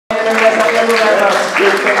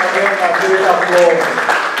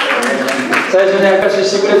最初に明かし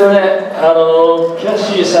してくれたね、キャ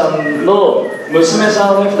シーさんの娘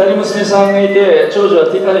さんね、2人娘さんがいて、長女は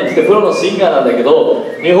ティファニーってプロのシンガーなんだけど、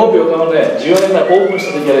日本病館のね、14年前オープン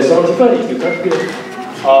した時はね、そのティファニーっていう楽曲で。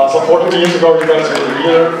So 14 years ago, you guys were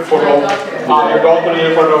here for your daughter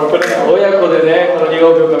here for the opening. 親子でね、この日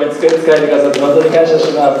本病館に使えてくださって本当に感謝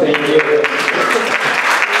します。Thank you.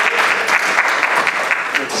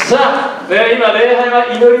 さあ、ね、今礼拝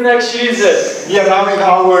は祈りの秋シリーズ。We are now in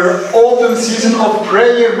our autumn season of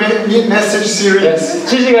prayer message series.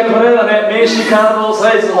 知事がこのようなね、名刺カード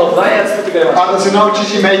サイズのフライヤー作ってくれました。As you know,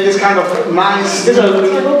 Gigi made this kind of nice 受け取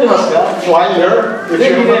ってますか？ flyer.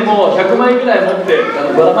 ぜひね、もう100枚ぐらい持って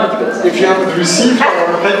ばらまいてください。 If you haven't received or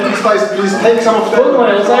taken these flyers, please take some of them. 僕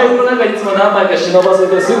もね、お財布の中にいつも何枚か忍ばせ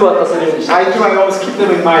てすぐ渡せるようにして。I always keep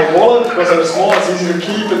them in my wallet because they're small, it's easy to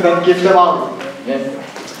keep and then give them out.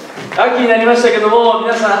 秋になりましたけども、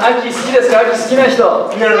皆さん秋好きですか？秋好きな人。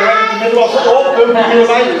We are right in the middle of autumn. Do you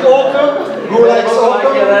like autumn? Who likes 秋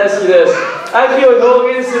が autumn? 大好きです。秋を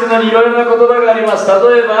表現するのにいろいろな言葉があります。例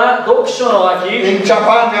えば、読書の秋。In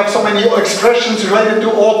Japan, we have so many expressions related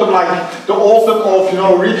to autumn, like the autumn of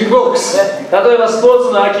reading books, 例えば、スポー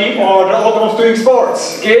ツの秋。 or the autumn of doing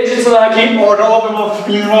sports, 芸術の秋。 or the autumn of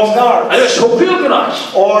being of あるいは arts, 食欲の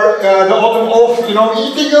秋。 or the autumn of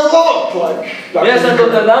eating a lot. Like 皆さんにとっ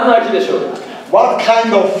ては何の秋でしょうか？ what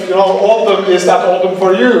kind of autumn is that autumn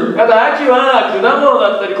for you? また秋は果物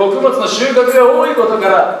だったり穀物の収穫が多いことか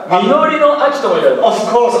ら実りの秋とも言われます。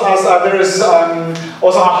 Of course, as there is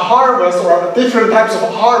also a harvest or different types of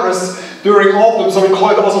harvests during autumn, so we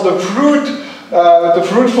call it also the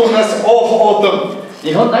fruitfulness of autumn.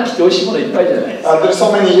 日本の秋って美味しいものいっぱいじゃないですか。 There's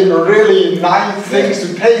so many really nice things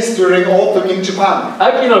to taste during autumn in Japan.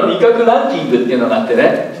 秋の味覚ランキングっていうのがあって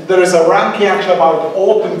ね。There is a ranking actually about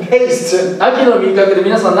autumn tastes. 秋の味覚で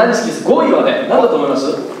皆さん何好きです？5位はね、何だと思います？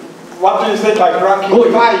 What do you think, like ranking 5?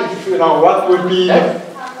 What would be?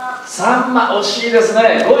 サンマ惜しいです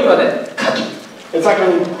ね。5位はね、牡蠣。 It's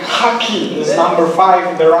actually kaki is number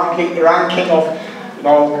 5 in the ranking of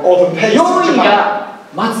autumn tastes in 4位 Japan. が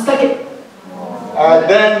松茸。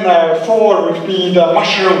Then 4 would be the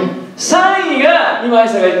mushroom. 3位が今愛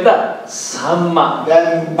さんが言ったサンマ。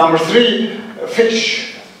 Then number 3,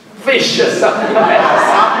 fish. フィッシュさ。フィッ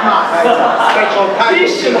Special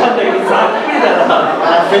シュなんだけどざっくりだ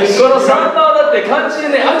な。 fish. このサンマはだって漢字で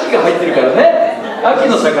ね、秋が入ってるからね。秋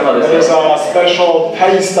の魚です There's よ。 a special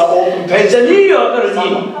taste, the autumn じゃあ taste. 2位は分かる？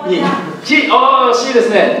 2位。惜しいで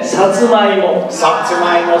すね。さつまいも。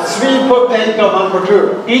 Satsumaimo, sweet potato number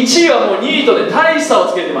 2. 1位はもう2位とね、大差を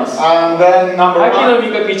つけてます。 And then number 秋 1. の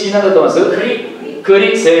味覚1位なんだと思います？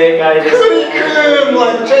栗、正解です。 Kurikun,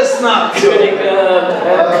 like chestnut. 栗く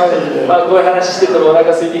ん。まあこういう話してるとお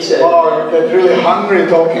腹空いてきちゃう。 Oh, you get really hungry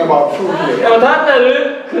talking about food で here. も単な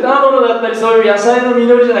る果物だったりそういう野菜の実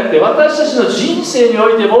りじゃなくて、私たちの人生にお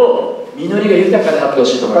いても実りが豊かであってほ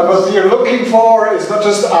しいと思い But ます。 what we are looking for is not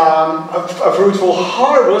just a fruitful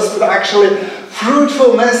harvest, but actually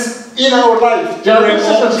fruitfulness in our life じゃあ during 私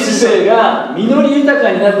たち all の人 season. 生が実り豊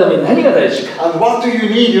かになるために何が大事か？ And what do you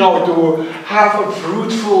need, to have a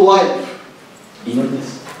fruitful life? 祈りで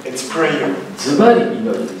す。 It's prayer. ズバリ祈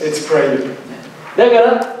りです。 It's prayer. だか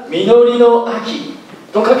ら実りの秋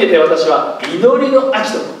とかけて私は祈りの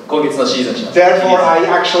秋と今月のシーズンします。 Therefore, I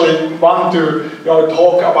actually want to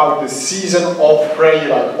talk about the season of prayer,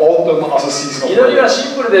 like autumn as a season of 祈りは prayer.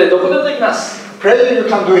 シンプルでどこでもできます。 Prayer, you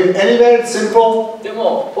can do it anywhere, it's simple, で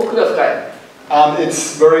も奥が深い。 and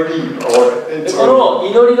it's very deep. Or で it's この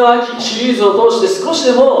祈りの秋シリーズを通して少し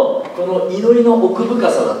でもこの祈りの奥深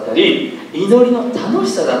さだったり祈りの楽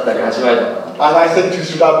しさだったり味わえたかな。 And I think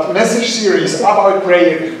through that message series about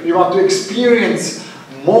prayer, we want to experience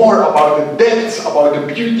more about the depth, about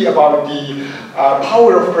the beauty, about the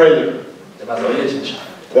power of prayer. まずお祈りしましょ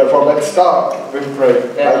う。 Therefore, let's start with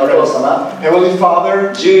prayer. お父様、 Heavenly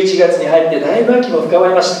Father, 11月に入ってだいぶ秋も深ま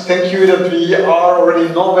りました。 thank you that we are already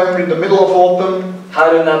in November, in the middle of autumn.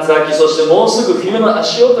 春夏秋そしてもうすぐ冬の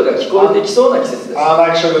足音が聞こえてきそうな季節です。 And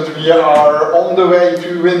actually that we are on the way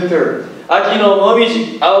to winter. 秋のもみ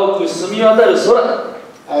じ、青く澄み渡る空。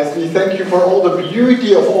 As we thank you for all the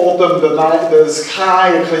beauty of autumn, the night, the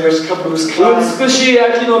sky, the clear blue sky. 美しい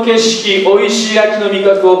秋の景色、おいしい秋の味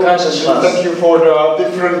覚を感謝します。 Thank you for the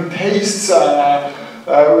different tastes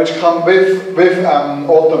which come with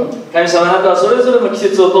autumn. 神様、あなたはそれぞれの季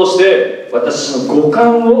節を通して私たちの五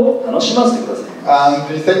感を楽しませてください。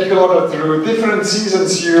 And we thank you, Lord, that through different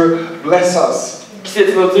seasons you bless us. 季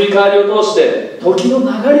節の移り変わりを通して時の流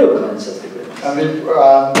れを感じさせてくれます。 And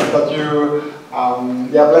that you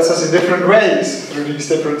bless us in different ways through these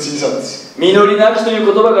different seasons. 実りの秋という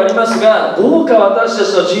言葉がありますが、どうか私た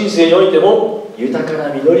ちの人生においても豊か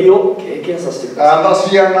な実りを経験させてください。And thus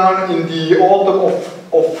we are now in the autumn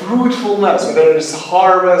of fruitfulness, where there is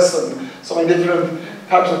harvest and so many different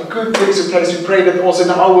types of good things in place. We pray that also in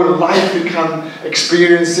our life we can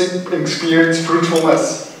experience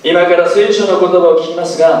fruitfulness. 今から聖書の言葉を聞きま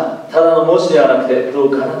すが、ただの文字ではなくて、どう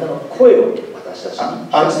かあなたの声を私たちに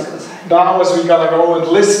聞かせてください。Now as we gonna go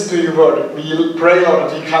and listen to your word, we pray, Lord,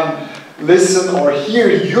 that we can listen or hear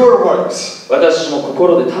your words. 私も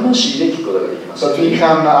心で魂で聞くことができます。That we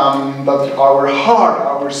can, that our heart,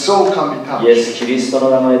 our soul can be touched. イエス・キリストの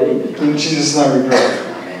名前で祈ります。In Jesus' name we pray.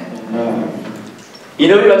 Amen. 祈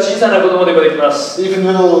りは小さな子供でもできます。Even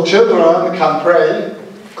little children can pray.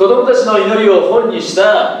 子供たちの祈りを本にし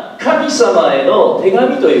た神様への手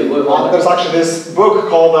紙というこういう本があります。There's actually this book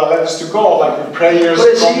called Letters to God, like the prayers こ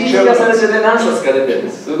れ from シリーズ化され children. てて何冊か出てるん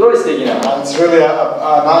です。すごい素敵な。 And it's really a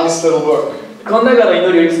nice little book. この中の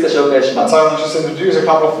祈りをいくつか紹介しま And す。 so I want to just introduce a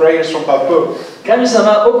couple of prayers from that book. 神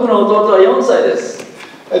様、僕の弟は4歳です。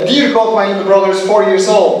Dear God, my younger brother is 4 years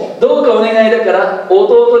old. どうかお願いだから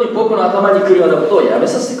弟に僕の頭に来るようなことをやめ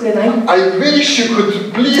させてくれない？ I wish you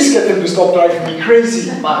could please get him to stop driving me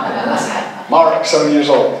crazy. マーク7歳。 Mark, 7 years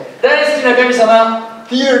old. 大好きな神様、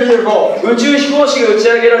 Dear God. 宇宙飛行士が打ち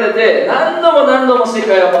上げられて何度も何度も世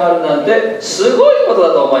界を回るなんてすごいこと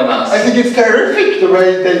だと思います。 I think it's terrific the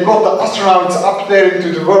way they got the astronauts up there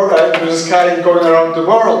into the world, into the sky and going around the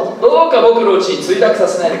world. どうか僕のうちに墜落さ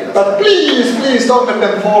せないでください。 But please don't let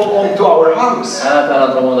them fall onto our house. あ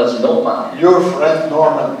なたの友達ノーマン。 Your friend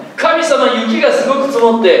Norman. 神様、雪がすごく積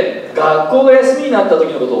もって学校が休みになった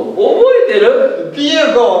時のことを覚えてる？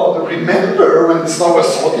 Dear God, remember when the snow was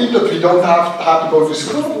so deep that we don't have to go to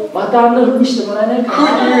school? またあんな風にしてもらえないか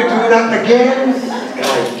Could you do な？ that again?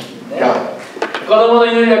 Yeah. 子供の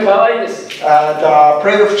祈りは可愛いです。 And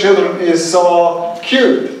prayer of children is so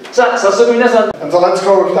cute. さあ、早速皆さん、 And so let's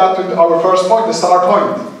go with that to our first point, the start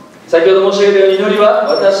point. 先ほど申し上げたように祈りは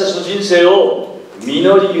私たちの人生を実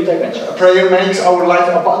り豊かにします。 Prayer makes our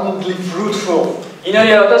life abundantly fruitful. 祈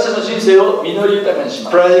りは私たちの人生を実り豊かにし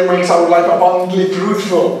ます。 Prayer makes our life abundantly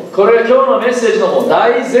fruitful. これが今日のメッセージのもう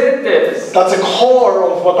大前提です。 That's the core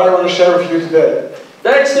of what I want to share with you today.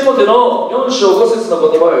 第一テモテの4章5節の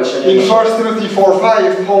言葉を一緒に In 1 Timothy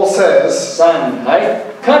 4:5, Paul says, 3、は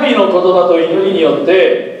い。神の言葉と祈りによっ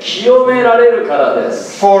て清められるからで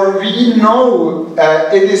す。 For we know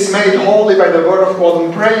it is made holy by the word of God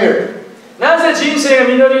and prayer. なぜ人生が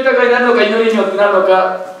実り豊かになるのか、祈りによってなるの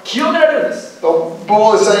か、清められるんです。 So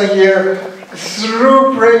Paul is saying here,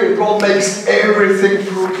 through prayer, God makes everything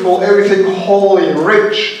fruitful, everything holy,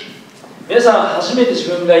 rich. 皆さん、初めて自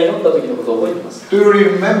分が祈った時のことを覚えてます。 Do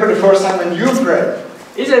you remember the first time when you prayed?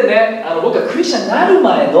 以前ね、僕はクリスチャンになる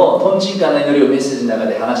前のトンチンカンな祈りをメッセージの中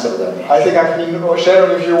で話したことがあります。 I think I've been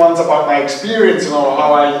sharing with you once about my experience,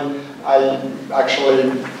 how I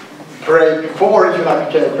actually prayed before even I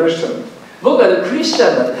became a Christian. 僕はクリスチャ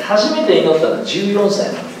ンになって初めて祈ったのは14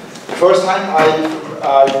歳なんです。 The first time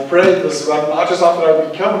I prayed was when, just after I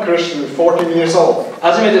became a Christian, 14 years old.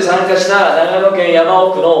 初めて参加した長野県山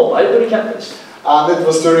奥のバイブルキャンプでした。 And it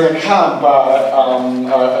was during a camp,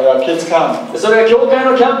 a kids camp. それが教会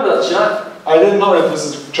のキャンプだと知らない。 I didn't know it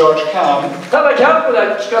was a church camp. ただキャンプ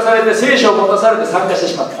が聞かされて聖書を持たされて参加して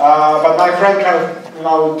しまった。 But my friend kind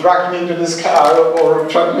of, dragged me into this car or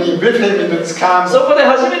dragged me with him into this camp. そこで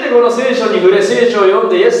初めてこの聖書に触れ、聖書を読ん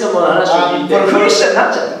でイエス様の話を聞いてクリスチャンにな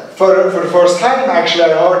っちゃった。 For the first time, actually,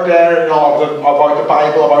 I heard there, about the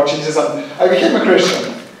Bible, about Jesus, and I became a Christian.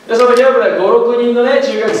 でそのキャンプで5、6人のね、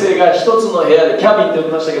中学生が一つの部屋でキャビンって呼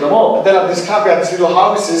びましたけども、 Then at this camp, we had these little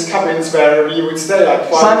houses, cabins where we would stay, like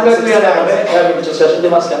三 5, 角 6 屋根のね、 days. キャビン、ちょっと写真出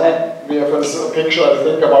ますかね。 We have a picture, I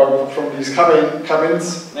think, about from these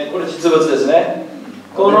cabins. ね、これ実物ですね。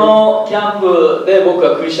このキャンプで僕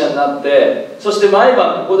がクリスチャンになって、そして毎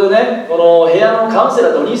晩ここでね、この部屋のカウンセラ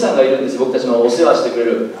ーとお兄さんがいるんですよ、僕たちのお世話してくれ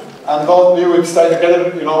る。 And then we would stay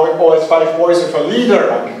together, always 5 boys with a leader,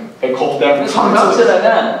 like they called them そのカウンセ counselors. ラー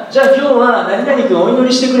が、じゃあ今日は何々君お祈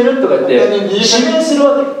りしてくれるとか言って指名する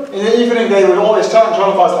わけ。 In the evening, they would always turn to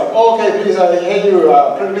one of us, like, okay, please, hey you,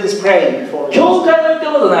 please pray before we 教会に行っ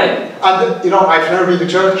たことない。 And, I've never been to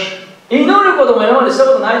church. 祈ることも今までした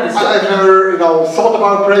ことないんですよ。 I've never, thought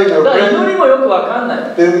about praying or だから祈 praying. りもよくわかんない。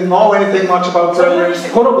 Didn't know anything much about それに prayer. して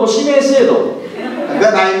このご指名制度、 And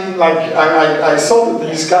then I saw that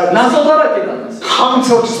these guys, 謎だらけなんですよ。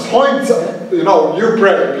 counsel just points, you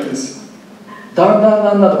pray, please. だん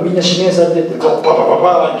だんとみんな指名されていって、Like,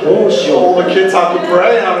 all the kids have to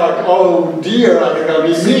pray, and I'm like, oh dear, like it's gonna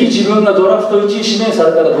be 次 me. 自分がドラフト1位指名さ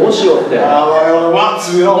れたらどうしようって。 What?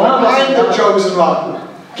 I'm the chosen one.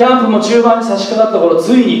 キャンプも中盤に差し掛かった頃、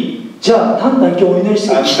ついにじゃあタンタン今日お祈りし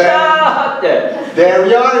てきたーって。 There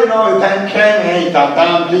we are, then came, hey,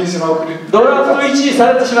 Dan, please, could you... ドラフト1位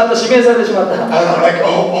されてしまった、指名されてしまった。 And I'm like,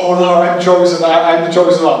 oh no, I'm chosen, I'm the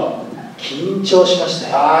chosen one. 緊張しまし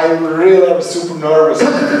たよ。 I really was super nervous.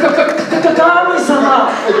 神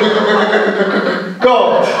様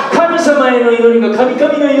God. 神様への祈りが神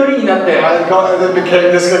々の祈りになって、 And it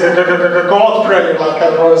became this God prayer, like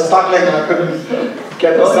I was struggling and I couldn't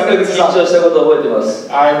get the とにかく sentences 緊張 out. したことを覚えてます。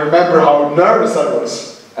 I remember how nervous I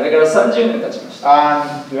was. あれから30年経ちました。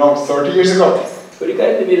 And, 30 years ago. 振り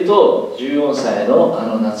返ってみると、14歳のあ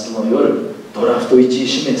の夏の夜、ドラフト1位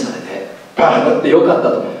指名されて、頑張ってよかっ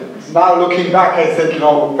たと思って。 Now looking back, I think,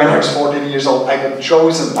 when I was 14 years old, I got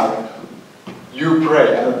chosen, like, you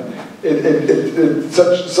pray. And it's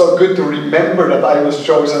so good to remember that I was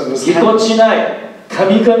chosen. ぎこちない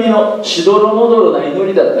神々のしどろもどろな祈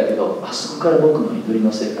りだったけど、あそこから僕の祈りの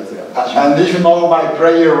生活が始まった。 And even though my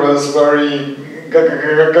prayer was very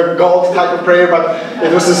God type of prayer, but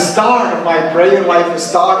it was the start of my prayer life, the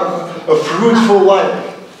start of a fruitful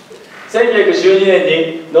life. 1912年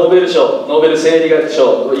にノーベル生理学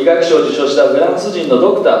賞、医学賞を受賞したフランス人の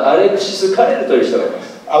ドクター、アレクシス・カレルという人がいま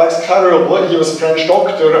す。 Alex Carrel, he was a French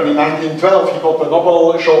doctor, and in 1912 he got the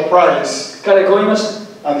Nobel Prize. 彼こう言いまし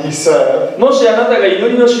た。 And he said, もしあなたが祈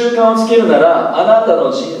りの習慣をつけるなら、あなた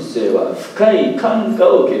の人生は深い感化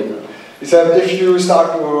を受けるだろう。 he said, if you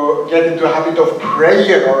start to get into a habit of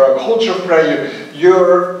prayer or a culture of prayer,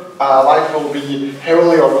 your life will be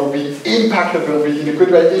heavily or will be impacted, will be in a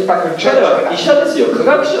good way impacted. 彼は医者ですよ、科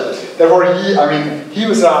学者ですよ。 Therefore, he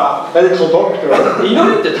was a medical doctor. 祈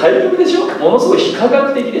りって体力でしょ、ものすごい非科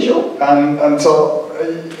学的でしょ。 And so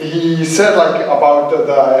he said like about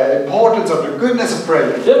the importance of the goodness of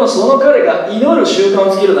prayer. でもその彼が祈る習慣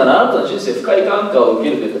をつけるなら、あなたの人生深い感化を受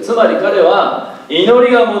けるというか、つまり彼は祈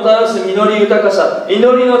りがもたらす実り豊かさ、祈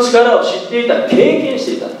りの力を知っていた、経験し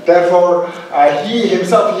ていた。 Therefore, he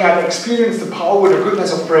himself, he had experienced the power, the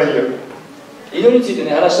goodness of prayer. 祈りについて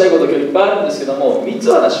ね、話したいこと今日いっぱいあるんですけども、3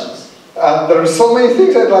つ話します。 And there are so many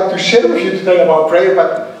things I'd like to share with you today about prayer,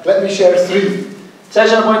 but let me share 3. 最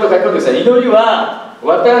初のポイントを書き込んでください。祈りは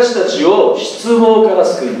私たちを失望から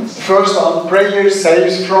救います。 First one, prayer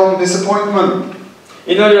saves from disappointment.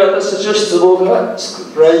 祈りは私たちを失望から救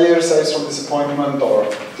う。 Prayer saves from disappointment or ル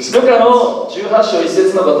カ disappointment. の18章1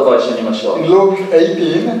節の言葉を一緒に言いましょう。 In Luke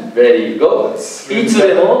 18, Ready, go. いつ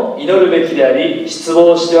でも祈るべきであり、失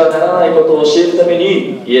望してはならないことを教えるため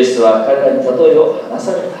に、イエスは彼らに例えを話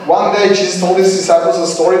された。 one day Jesus told his disciples a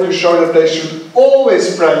story to show that they should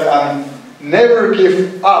always pray and never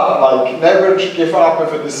give up, like never give up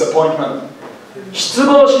with a disappointment. 失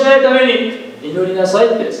望しないために祈りなさい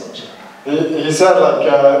ってその人。 He said,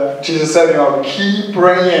 like Jesus said, keep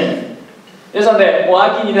praying. 皆さんね、もう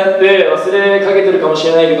秋になって忘れかけてるかもし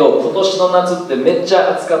れないけど、今年の夏ってめっち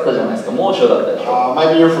ゃ暑かったじゃないですか。猛暑だったでしょ。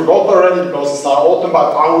Maybe you forgot already because it's now autumn,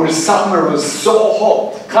 but our summer was so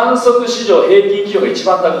hot. 観測史上平均気温が一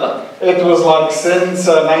番高かった。 It was like since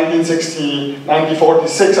 1960,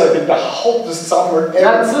 1946, I think the hottest summer ever.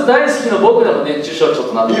 夏大好きの僕でも熱中症ちょっ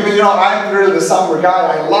となって Even, I'm really the summer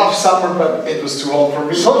guy. I love summer, but it was too hot for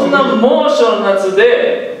me. そんな猛暑の夏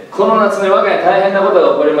で、この夏ね、我が家大変なことが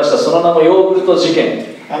起こりました。その名もヨーグルト事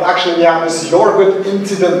件。 And actually, we have this yogurt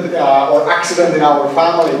incident or accident in our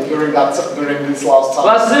family during this last time.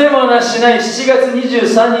 忘れもなしない7月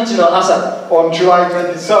23日の朝。 On July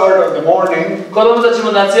 23rd in the morning, 子供たち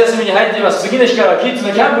も夏休みに入っています。次の日からキッズ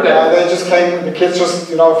のキャンプが。 they just came, the kids just,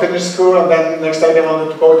 finished school and then next day they wanted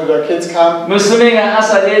to go to the kids camp. 娘が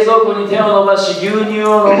朝冷蔵庫に手を伸ばし牛乳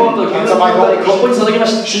を飲もうと牛乳をコップに注ぎま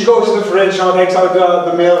した。 She goes to the fridge and takes out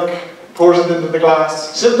the milk, pours it into the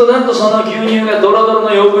glass. するとなんとその牛乳がドロドロ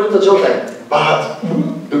のヨーグルト状態。 But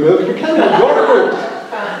the milk became yogurt.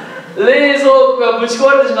 冷蔵庫がぶち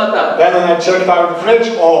壊れてしまった。 Then when I checked out the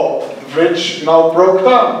fridge, oh, the fridge broke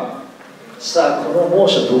down. さあこの猛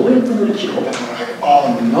暑どうやって乗り切ろうか。 Oh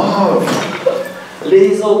no! 冷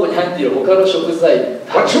蔵庫に入っている他の食材。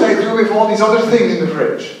 What should I do with all these other things in the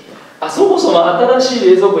fridge? あ、そもそも新しい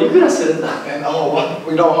冷蔵庫いくらするんだ。 And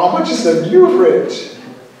how much is the new fridge?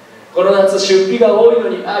 この夏出費が多いの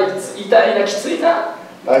に、痛いな、きついな。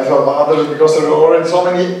I thought, others, because there are already so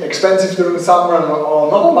many expensive during the summer and are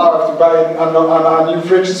not allowed to buy a new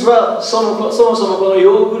fridge as well. そもそもこの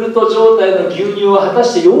ヨーグルト状態の牛乳は果た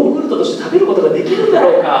してヨーグルトとして食べることができるんだ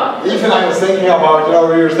ろうか。 Even I was thinking about,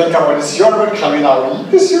 we were thinking about this yogurt coming out.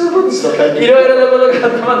 Eat this yogurt, it's okay. いろいろなことが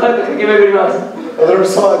頭の中で駆け巡ります。 There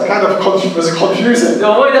was so it kind of was confusing. で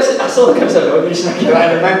思い出して、あ、そうだ、神様にお祈りしなき And ゃ。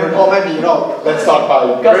 I remembered, maybe, let's start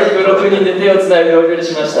by 家族 praying. 6人で手をつないでお祈り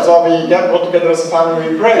しました。 So we got together as a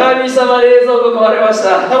family, we pray. 神様、冷蔵庫壊れまし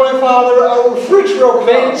た。 Heavenly Father, our fridge broke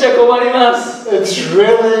め down. っちゃ困ります。 It's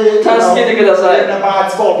really, 助けてください。 in a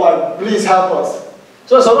bad spot. Like, please help us.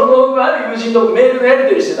 その後、ある友人とメールのやり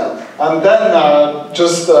取りしてた。 And then,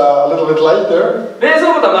 just a little bit later, 冷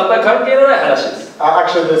蔵庫とは全く関係のない話です。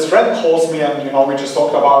 actually this friend calls me and we just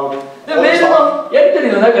talked about で、メールのやり取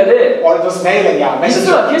りの中で、 or it was mailing, yeah, 実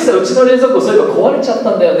messenger. は今朝うちの冷蔵庫そういえば壊れちゃっ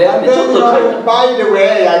たんだよね And ってちょっ then, と書いた。 by the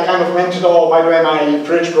way, I kind of mentioned, by the way, my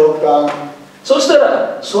fridge broke down. そした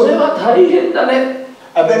ら、それは大変だね。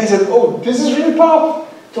 And then he said, this is really tough.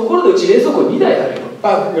 ところでうち冷蔵庫2台あるよ。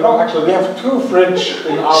 But, actually, we have 2 fridge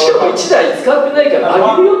in our しかも house. 1台使ってないから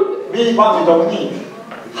あげるよ。 One we don't need.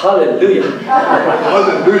 ハレルヤ。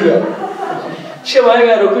 Hallelujah. しかも我が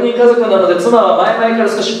家6人家族なので妻は前々から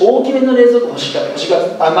少し大きめの冷蔵庫欲しかっ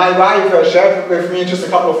た。And my wife shared with me just a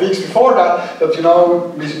couple of weeks before that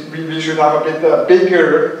we should have a bit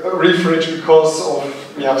bigger refrigerator because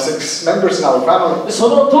we have 6 members in our family. そ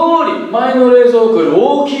の通り、前の冷蔵庫より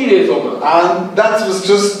大きい冷蔵庫だ。 And that was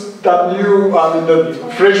just that new, the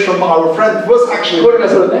fridge from our friend was actually. これが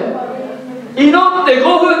それね。祈って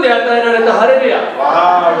5分で与えられたハレルヤ。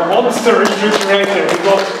 Wow, monster refrigerator. We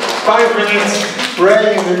got 5 minutes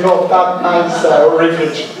praying and we got that nice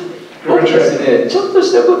refrigerator. 僕たちね、ちょっと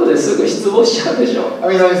したことですぐ失望しちゃうでしょ。 I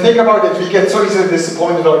mean, when you think about it, we get so easily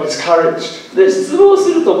disappointed or discouraged. で、失望す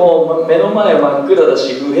るともう目の前真っ暗だ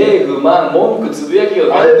し、不平不満、文句つぶやき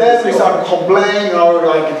が And then we start complaining,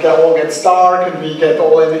 like it all gets dark and we get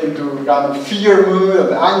all into kind of fear mood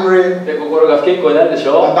and angry. で、心が不健康になるでし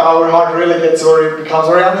ょ。 And our heart really becomes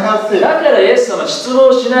very unhealthy. だからイエス様は失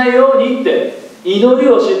望しないようにって祈り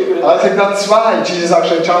を教えてくれた。 I think that's why Jesus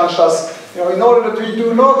actually challenged us, in order that we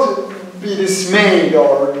do not be dismayed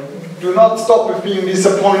or do not stop with being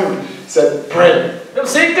disappointed. He said, pray. でも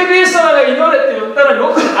せっかくイエス様が祈れって言ったら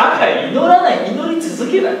よく祈らない、祈り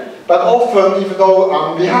続けない。 But often, even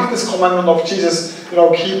though we have this commandment of Jesus,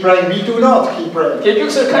 keep praying, we do not keep praying. 結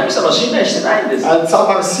局それ神様を信頼してないんです。 And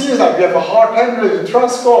sometimes it seems like we have a hard time really to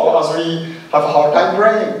trust God as we have a hard time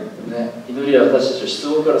praying. ね、祈りは私たちを失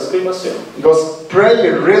望から救いますよ。 Because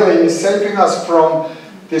prayer really is saving us from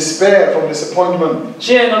despair, from disappointment.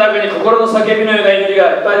 詩篇の中に心の叫びのような祈り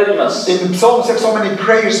がいっぱい出てきます。 In the Psalms, there are so many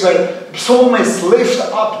prayers where psalmists lift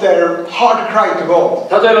up their heart cry to God.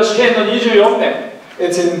 例えば詩篇の24編。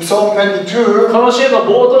 It's in Psalm 22. この詩篇の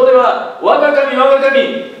冒頭では、我が神、我が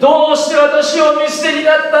神、どうして私を見捨てに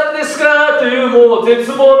なったんですかというもう絶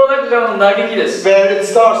望の中からの嘆きです。 Where it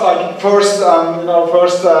starts like first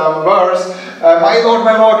verse, my Lord,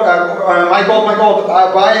 my Lord, my God, my God,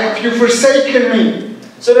 why have you forsaken me?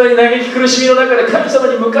 それは嘆き苦しみの中で神様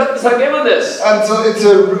に向かって叫ぶんです。 And so it's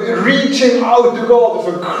a reaching out to God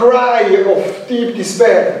with a cry of deep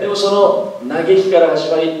despair. でもその嘆きから始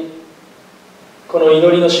まり、この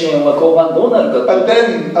祈りの詩篇は後半どうなるか。 But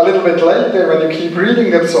then a little bit later, when you keep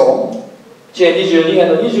reading that psalm, 詩篇22編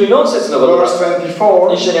の24節のこと。 verse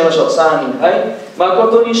 24, 一緒にやりましょう。3、はい。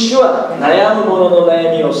誠に主は悩む者の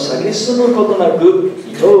悩みを蔑むことなく、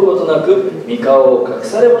問うことなく、御顔を隠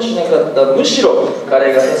されもしなかった。むしろ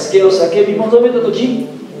彼が助けを叫び求めたとき、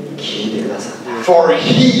聞いてくださった。 For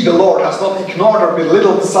he, the Lord, has not ignored or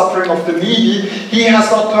belittled the suffering of the needy. He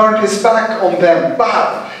has not turned his back on them,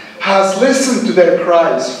 but has listened to their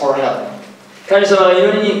cries for help. 神様は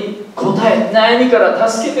祈りに応え、悩みから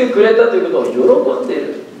助けてくれたということを喜んでい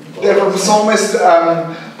る。 Therefore, the psalmist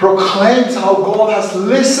proclaims how God has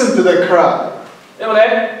listened to their cry. でも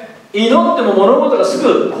ね、祈っても物事がす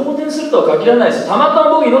ぐ好転するとは限らないです。たまた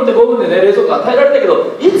ま僕祈って5分でね、冷蔵庫与えられたけ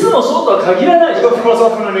ど、いつもそうとは限らないです。 But of course,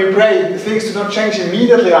 often when we pray, things do not change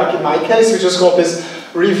immediately. Like in my case, we just got this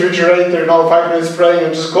refrigerator, 5 minutes praying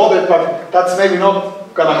and just got it. But that's maybe not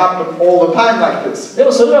going to happen all the time like this. で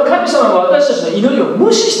もそれは神様が私たちの祈りを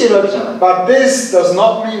無視しているわけじゃない。 But this does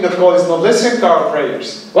not mean that God is not listening to our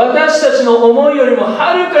prayers. 私たちの思いよりも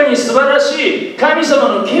はるかに素晴らしい神様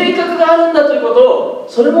の計画があるんだということを、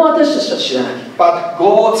それも私たちは知らない。 But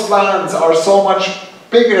God's plans are so much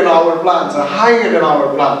bigger than our plans, and higher than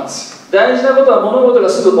our plans. 大事なことは物事が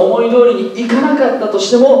すぐ思い通りにいかなかったと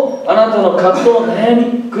しても、あなたの葛藤、悩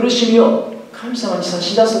み、苦しみを神様に差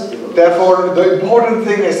し出すということ。Therefore, the important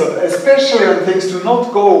thing is that, especially when things do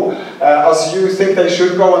not go as you think they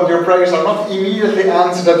should go, and your prayers are not immediately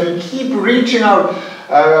answered, that we keep reaching out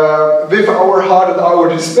with our heart and our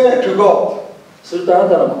despair to God. するとあな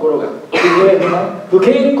たの心が不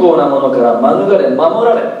健康なものから免れ、守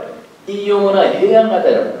られ、言いようもない平安が与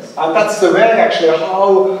えられます。And that's the way actually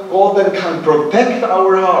how God then can protect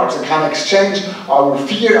our hearts and can exchange our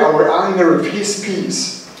fear, our anger with His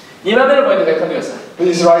peace. 2番目のポイントから書いてください。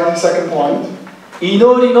Please write the second point.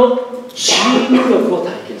 祈りのチーム力を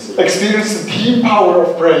体験する。Experience the team power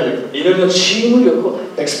of prayer. 祈りのチーム力を体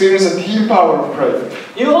験。Experience the team power of prayer.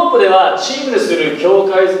 ニューホープではチームでする教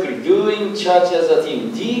会づくり Doing Church as a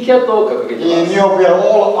Team DCAT を掲げています。In New York we are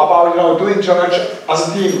all about doing church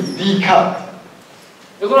as a team DCAT.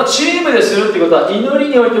 このチームでするってことは祈り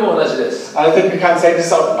においても同じです。I think we can say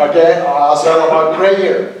this again as well about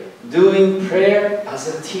prayer. Doing prayer as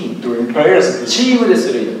a team. Doing prayer as a team. チームで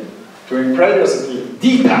する祈り。Doing prayer as a team.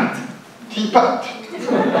 DCAT. DCAT.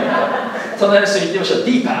 隣の人に言ってみましょう。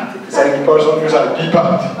DCAT. Second person who's like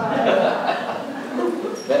DCAT.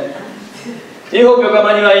 ニューホープ横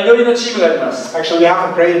浜には祈りのチームがあります。Actually, we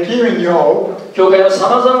have a prayer team in New Hope. 教会のさ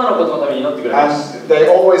まざまなことのために祈ってくれます。And they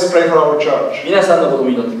always pray for our church. 皆さんのことも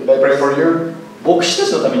祈ってくれます。 They pray for you. 牧師た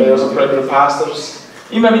ちのために They also pray for the pastors.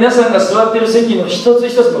 今皆さんが座っている席の一つ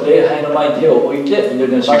一つの礼拝の前に手を置いて祈り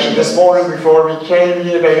のチーム。 Actually, this morning before we came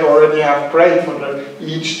here, they already have prayed for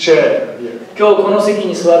each chair here. 今日この席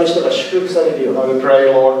に座る人が祝福されるように。 Now they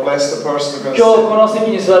pray, Lord, bless the person who can 今日この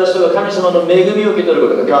席に座る人が神様の恵みを受け取る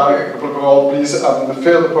ことができる。 God, please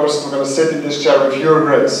fill the person who is going to sit in this chair with your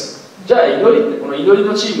grace. じゃあ祈りって、この祈り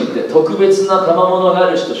のチームって特別な賜物が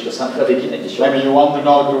ある人しか参加できないでしょう。 Maybe you want to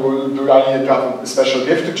know, do I need to have a special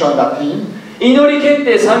gift to join that team? 祈り検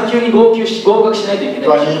定3級に合格しないといけない。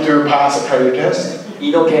 Do I need to pass a prayer test?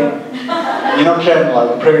 祈検。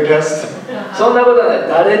like a prayer test? そんなことはない。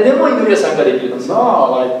誰でも祈りは参加できるんです。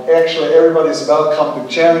 No, like actually everybody is welcome to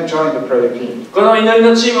join the prayer team. この祈り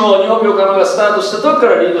のチームを日本病館がスタートした時か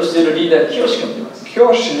らリードしているリーダー、清志君と言います。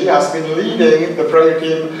Kyoshi has been leading the prayer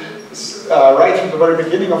team right from the very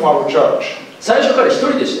beginning of our church. 最初から一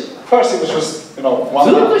人でした。 First he was just, one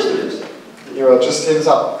ずっ man. と一人でした。 He was just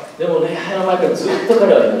himself. でも礼拝の前からずっと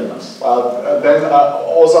彼は祈ります。 Then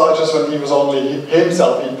also just when he was only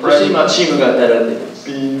himself, he そして prayed. 今チームが与えられています。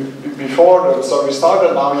 Before the service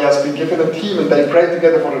started, now he has been given a team and they pray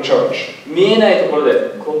together for the church. 見えないところで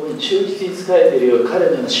こう忠実に仕えているよう彼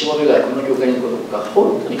のようなしもべがこの教会にいることが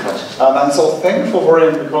本当に感謝します。 And I'm so thankful for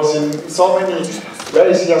him because in so many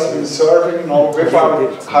ways he has been serving, without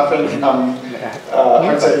having, how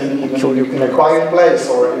to say, in a quiet place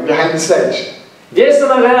or behind the stage. イエス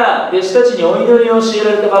様が弟子たちにお祈りを教え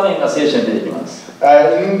られた場面が聖書に出てきます。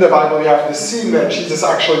 In the Bible we have this scene where Jesus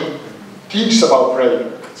actually teaches about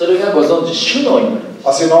prayer. それがご存知、主の祈り。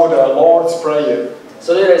 As you know, the Lord's Prayer.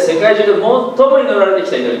 それ以来世界中で最も祈られて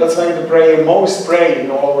きた祈り。 That's maybe the prayer most prayed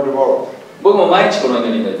all over the world. 僕も毎日この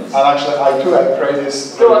祈りになります。 And actually, I pray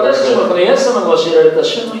this. 今日私たちもこのイエス様が教えられた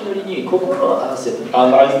主の祈りに心を合わせて。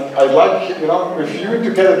 And I'd like, with you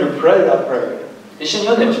together to pray that prayer. 一緒に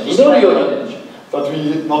読んでみましょう。祈るように読んでみましょう。 That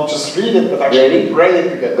we not just read it, but actually pray it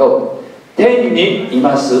together. Go. 天にい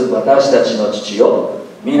ます私たちの父よ、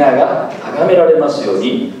皆が崇められますよう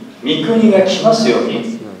に、御国が来ますよう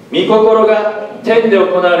に、御心が天で行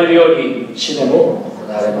われるように、地でも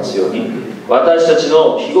行われますように、私たち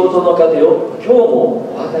の日ごとの糧を今日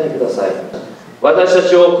もお与えください。私た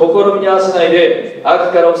ちを試みに合わせないで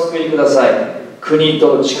悪からお救いください。国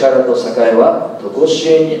と力と栄はとこ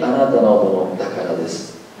しえにあなたのものだからで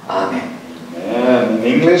す。アーメン。In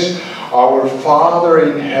English, our Father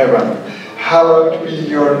in heaven, hallowed be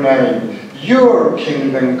your name. Your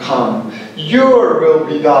kingdom come. Your will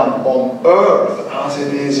be done on earth as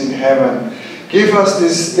it is in heaven. Give us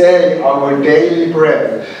this day our daily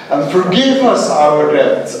bread, and forgive us our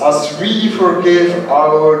debts as we forgive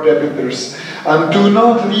our debtors. And do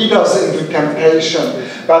not lead us into temptation,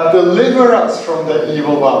 but deliver us from the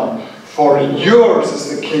evil one. For yours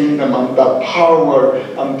is the kingdom and the power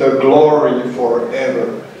and the glory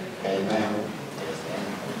forever. Amen.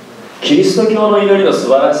 キリスト教の祈りの素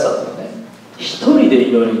晴らしさとはね、一人で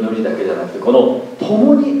祈る祈りだけじゃなくて、この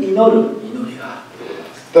共に祈る祈りがあ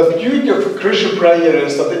る。 The beauty of Christian prayer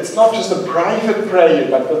is that it's not just a private prayer,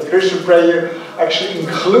 but that Christian prayer actually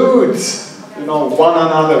includes, one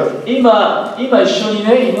another. 今一緒に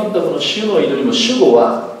ね、祈ったこの主の祈りも主語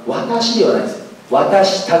は私ではないです。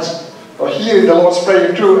私たち。Here in the Lord's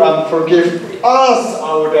Prayer too, and forgive us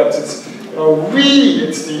our debts. It's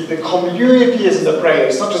It's the community is in the prayer.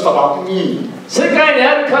 It's not just about me. 世界に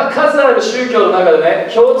ある数ある宗教の中でね、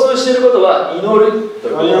共通していることは祈ると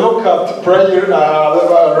いうこと。 When you look at prayer,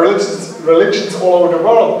 religions all over the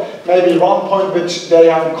world, maybe one point which they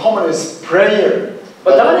have in common is prayer.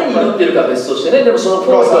 誰に祈っているか別としてね、でもその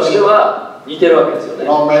ポーズとしては似てるわけですよね。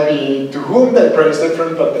Maybe to whom they pray is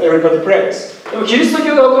different, but everybody prays. でもキリスト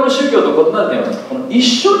教が他の宗教と異なる点は、この一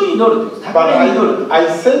緒に祈るということ、互いに祈る。I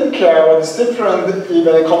think what is different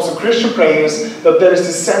when it comes to Christian prayers, that there is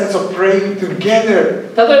this sense of praying together.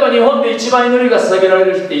 例えば日本で一番祈りが捧げられ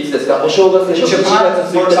る日っていつですか？お正月でしょ。1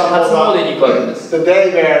月1日初詣に行くわけです。The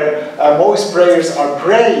day where most prayers are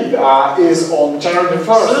prayed is on January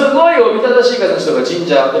 1st. すごいおびただしい数の人が神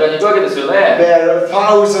社、お寺に行くわけですよね。There are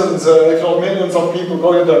thousands, if not millions of people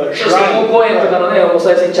going to the shrine. そして公園とかのね、お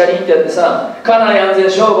賽銭チャリンってやってさ、家内安全、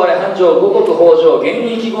商売繁盛、五穀豊穣、現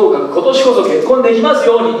役合格、今年こそ結婚できます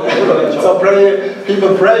ように。So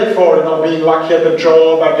people pray for being lucky at the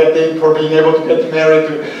job, for being able to get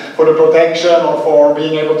married, for the protection, or for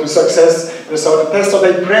being able to success the certain test. So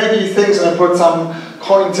they pray these things and they put some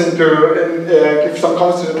coins give some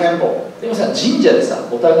coins to the temple. でもさ、神社でさ、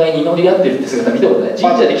お互いに祈り合ってるって姿見たことない。神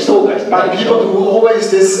社で祈祷会してない。But people do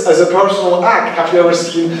always this as a personal act. Have you ever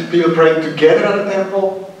seen people praying together at a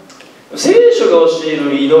temple? 聖書が教え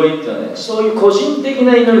る祈りっていうのはね、そういう個人的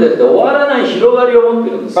な祈りだけで終わらない広がりを持って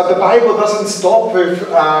るんです。But the Bible doesn't stop with the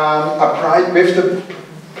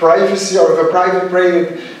privacy or with a private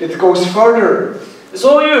prayer. It goes further.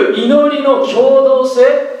 そういう祈りの共同性、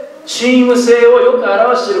チーム性をよく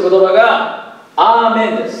表している言葉がアー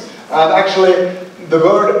メンです。And actually, the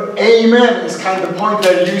word "Amen" is kind of the point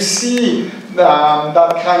where you see that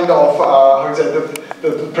kind of how to say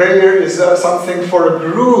the prayer is something for a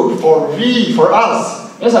group, for us.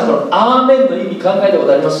 皆さん、このアーメンの意味考えたこ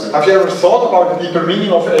とあります？ Have you ever thought about the deeper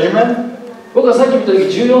meaning of Amen? 僕はさっき見た時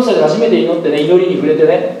14歳で初めて祈ってね、祈りに触れて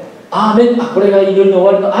ね、アーメン、これが祈りの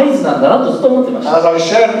終わりの合図なんだなとずっと思ってました。 As I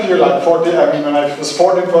shared with you, when I was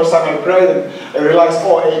 14, first time I prayed, and I realized,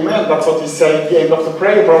 Amen, that's what he said at the end of the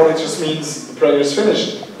prayer. Probably just means the prayer is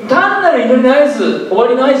finished. 単なる祈りの合図、終わ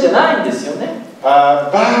りの合図じゃないんですよね。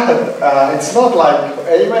But it's not like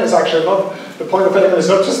Amen is actually not the point of Amen is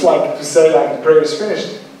not just like to say like the prayer is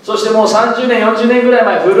finished. そしてもう30年、40年ぐらい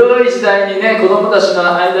前、古い時代にね、子供たちの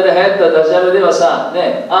間で流行ったダジャレではさ、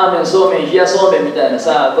ね、アーメン、そうめん、冷やそうめんみたいな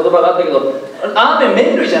さ、言葉があったけど、アーメン、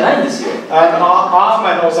麺類じゃないんですよ。And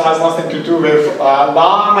Amen also has nothing to do with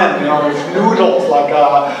ramen, with noodles, like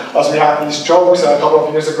as we had these jokes a couple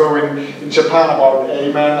of years ago in Japan about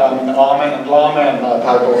Amen and ramen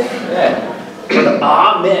type of. ね、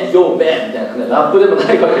アーメン、ヨーメンみたいなね、ラップでも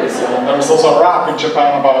ないわけですよ。There was also a rap in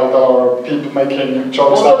Japan about people making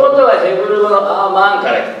jokes. もともとはヘブル語のアーマン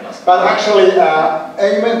から来ています。But actually,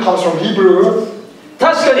 Amen comes from Hebrew.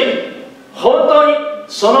 確かに、本当に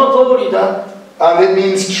その通りだ。And it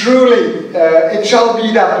means truly, it shall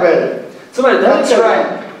be that way. つまり誰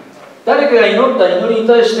かが祈った祈りに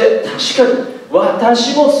対して確かに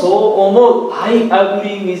私もそう思う。I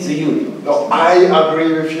agree with you. No, I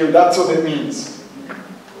agree with you. That's what it means.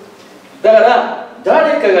 だから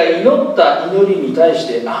誰かが祈った祈りに対し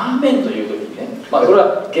てアーメンという時にね、これ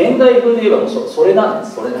は現代風で言えばそれなんで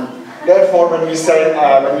す。それなんです。Therefore, when we say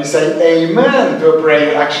Amen to a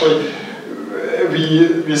prayer, actually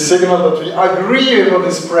we signal that we agree with what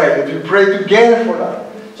is prayed. That we pray together for that.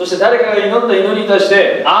 そして誰かが祈った祈りに対し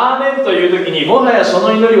てアーメンという時にもはやそ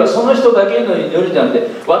の祈りはその人だけの祈りとなって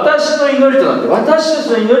私の祈りとなって私たち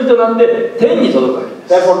の祈りとなって天に届くわけで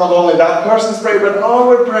す。Therefore, not only that person's prayer, but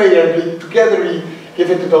our prayer, together we give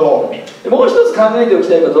it to the Lord. もう一つ考えておき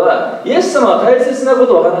たいことは、イエス様は大切なこ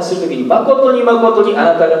とをお話しするときに誠に誠に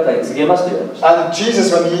あなた方に告げますと言われました。And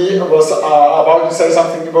Jesus, when he was about to say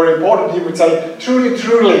something very important, he would say, "Truly,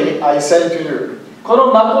 truly, I say to you." この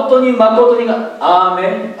誠に誠にがアーメ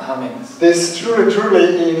ン、アーメンです。This truly,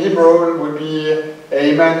 truly in Hebrew would be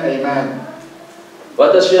Amen, Amen.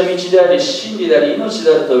 私は道であり、真理であり、命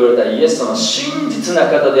であると言われたイエス様、真実な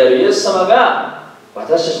方であるイエス様が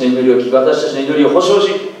私たちの祈りを聞き、私たちの祈りを保証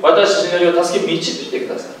し、私たちの祈りを助け、導いて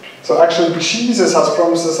ください。So actually, Jesus has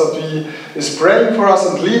promised us that He is praying for us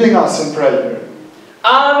and leading us in prayer.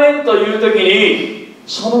 アーメンというときに、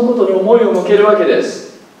そのことに思いを向けるわけで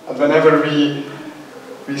す。And whenever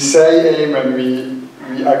we say Amen, we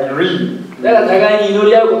agree. だから互いに祈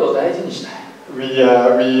り合うことを大事にしない。We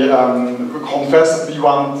confess that we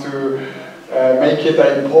want to make it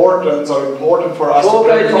important for us to pray for others. 教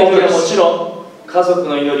会での祈りはもちろん、家族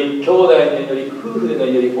の祈り、兄弟の祈り、夫婦での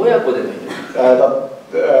祈り、親子での祈り。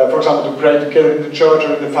For example, to pray together in the church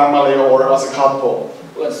or in the family or as a couple.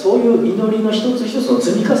 そういう祈りの一つ一つの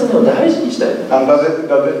積み重ねを大事にしたい。And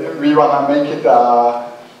that we want to make it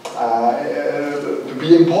to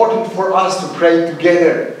be important for us to pray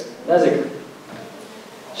together. なぜか、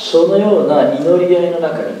そのような祈り合いの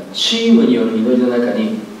中に、チームによる祈りの中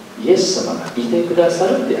に、イエス様がいてくださ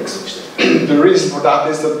るって約束している。The reason for that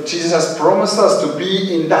is that Jesus has promised us to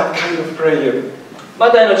be in that kind of prayer. マ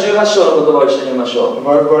タイの18章の言葉を一緒に読みましょう。A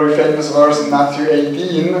very famous verse in Matthew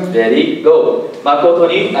 18. Ready, go. 誠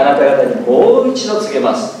にあなた方にもう一度告げ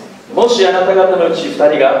ます。もしあなた方のうち2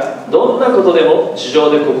人がどんなことでも地上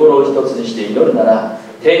で心を一つにして祈るなら、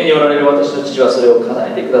天におられる私の父はそれを叶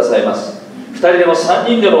えてくださいます。2人でも3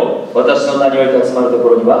人でも私の名において集まるとこ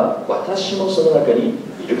ろには私もその中に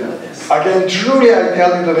いるからです。Again, truly I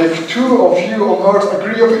tell you that if two of you on earth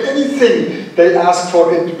agree of anything they ask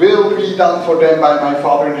for, it will be done for them by my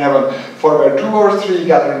Father in heaven. For where 2 or 3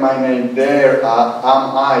 gather in my name, there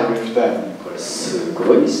am I with them. これす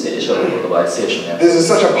ごい聖書の言葉で、聖書のやつ。 This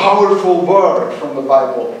is such a powerful word from the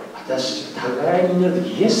Bible. 私たち互いに祈ると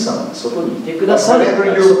き、イエス様がそこにいてくださる。 Whenever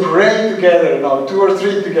you pray together, now 2 or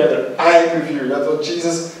 3 together, I am with you. That's what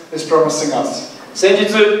Jesus is promising us. 先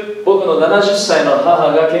日、僕の70歳の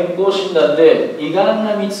母が健康診断で胃がん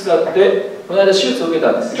が見つかって、この間手術を受け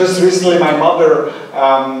たんです。Just recently, my mother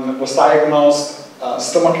was diagnosed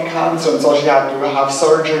stomach cancer, and so she had to have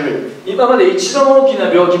surgery. 今まで一度も大きな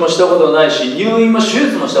病気もしたことないし、入院も手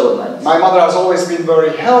術もしたことないんです。My mother has always been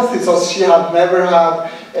very healthy, so she had never had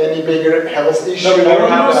any bigger health issue. も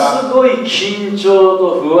のすごい緊張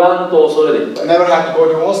と不安と恐れでいっぱい。 Never had to go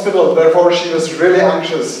to hospital, therefore she was really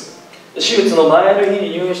anxious. 手術の前の日に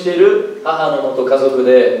入院している母の元家族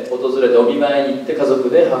で訪れてお見舞いに行って家族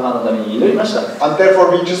で母のために祈りました。And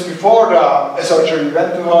therefore we just before the surgery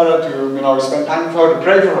went to her to spend time with her to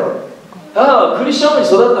pray for her. 母はクリスチャンに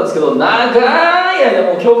育ったんですけど、長い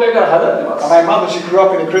間もう教会から離れてます。 And my mother, she grew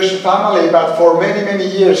up in a Christian family, but for many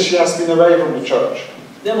years she has been away from the church.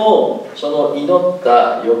 でもその祈っ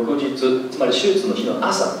た翌日、つまり手術の日の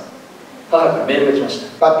朝、母からメールが来ま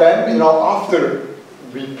した。 But then, after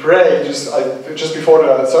we prayed, just before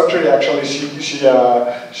the surgery, actually,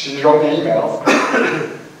 she wrote an email.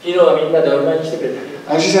 昨日はみんなでお見舞いに来てくれ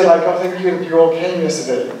た。 And she said, like, oh, thank you that you all came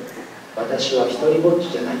yesterday. 私は一人ぼっ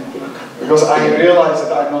ちじゃないって分かった。 Because I realized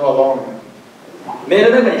that I'm not alone. メー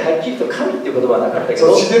ルの中にはっきりと神っていう言葉はなかったけ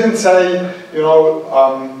ど、 So she didn't say,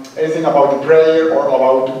 anything about the prayer or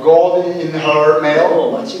about God in her mail. も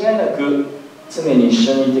う間違いなく常に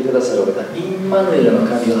一緒にいてくださるお方、インマヌエルの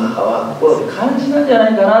神を母は心で感じたんじゃな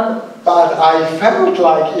いかなと。 But I felt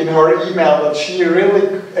like in her email that she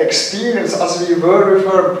really experienced, as we were with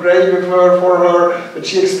her, prayed with her, for her, that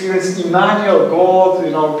she experienced Emmanuel, God,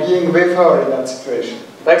 being with her in that situation.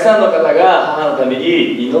 たくさんの方が母のため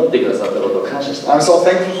に祈ってくださったことを感謝した。 I'm so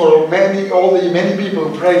thankful for many people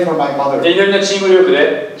who prayed for my mother. 祈りのチーム力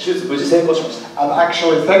で手術無事成功しました。 And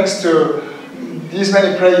actually, thanks to these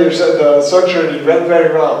many prayers, the surgery went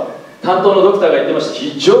very well. 担当のドクターが言ってました。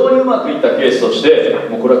非常にうまくいったケースとして、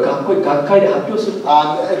もうこれは学会で発表する。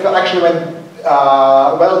 And it actually went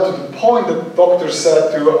well to the point that doctors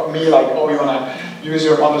said to me, like, oh, you want to use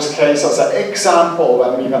your mother's case as an example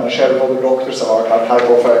when we're going to share with all the doctors about that type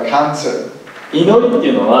of cancer. 祈りってい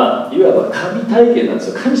うのは、いわば神体験なんで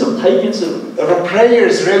すよ。神様を体験する。 The prayer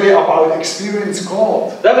is really about experience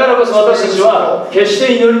God. だからこそ私たちは決し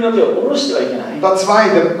て祈りの手を下ろしてはいけない。 That's why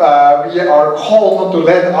we are called not to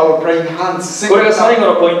let our praying hands sink これが最後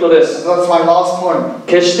down. のポイントです。 That's my last point.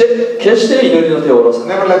 決して祈りの手を下ろさ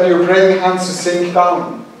ない。 Never let your praying hands to sink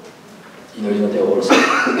down. 祈りの手を下ろさない。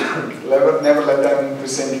Never let them to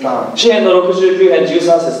sink down. 詩編の69編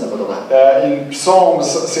13節の言葉。In Psalms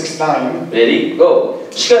 69, Ready, go.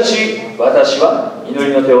 しかし私は祈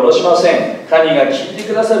りの手を下ろしません。神が聞いて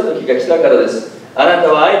くださる時が来たからです。あな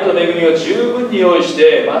たは愛と恵みを十分に用意し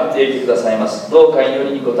て待っていてくださいます。どうか祈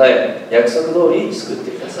りに応え、約束通り救っ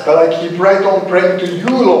てください。 but I keep right on praying to you,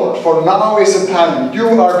 Lord, for now is the time. You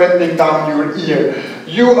are bending down your ear.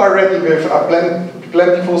 You are ready with a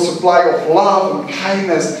plentiful supply of love and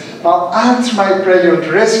kindness. Now answer my prayer and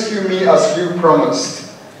rescue me as you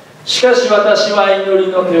promised. しかし私は祈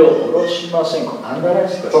りの手を下ろしません。アンダーライン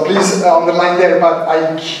してくだ So さい。 please underline there, but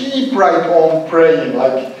I keep right on praying,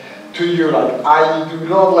 like to you, like I do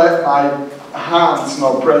not let my hands,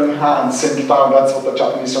 praying hands sink down. That's what the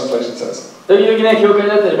Japanese translation says. 時々ね、教会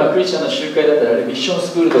だったり、クリスチャンの集会だったり、あるいはミッション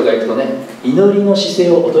スクールとか行くとね、祈りの姿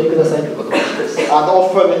勢をお取りくださいということが聞くんです。 And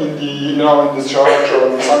often in the church or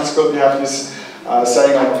in the Sunday school, we have this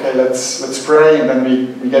saying like, okay, let's pray, and then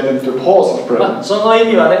we get into a pause of prayer. その意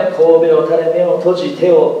味はね、神戸を垂れ、目を閉じ、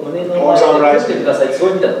手を胸の前で振ってください。そう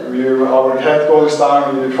いう意味だ。 Our head goes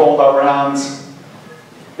down, we fold our hands.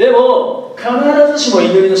 でも必ずしも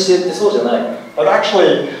祈りの姿勢ってそうじゃない。 But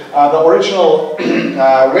actually, the original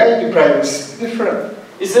way to pray was different.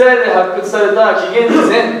 イスラエルで発掘された紀元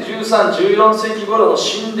前13、14世紀頃の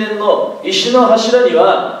神殿の石の柱に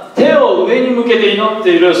は手を上に向けて祈っ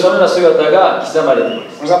ているそのような姿が刻まれてい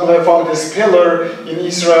ます。 For example, they found this pillar in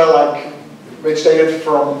Israel, which dated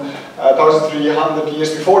from 1,300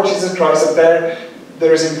 years before Jesus Christ, and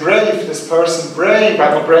there is engraved this person praying,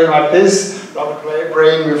 but not praying like this, but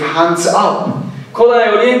praying with hands up. 古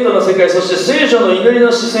代オリエントの世界、そして聖書の祈り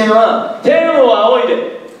の視線は天を仰い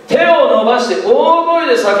で手を伸ばして大声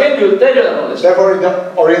で叫んで訴えるようなものでした。 Therefore, in the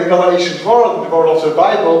Oriental ancient world, the world of the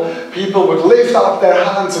Bible, people would lift up their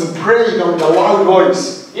hands and pray in a loud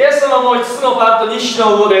voice. イエス様も5つのパンと2匹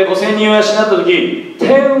の魚で5000人を養った時、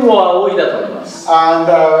天を仰いだとあります。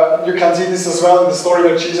 And you can see this as well in the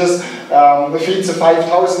story of Jesus feeds the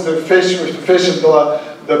 5,000 with the fish and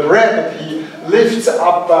the bread, and he lifts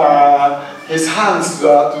up his hands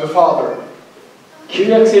to the Father. 旧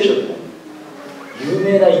約聖書でも有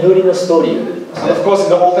名な祈りのストーリーが出てきます And of course, in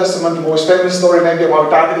the Old Testament, the most famous story maybe about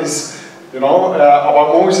that is,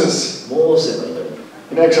 about Moses モーセの祈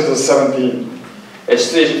り。 in Exodus 17.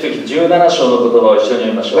 出エジプト記17章の言葉を一緒に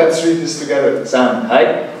読みましょう。 Let's read this together. 3、はい。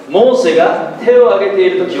モーセが手を挙げて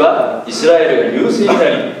いるときはイスラエルが優勢にな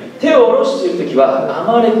り、手を下ろしているときはア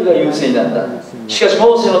マレクが優勢になった。しかし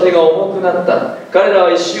モーセの手が重くなった。彼ら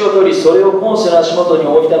は石を取り、それをモーセの足元に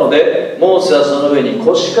置いたので、モーセはその上に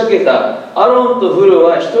腰掛けた。アロンとフル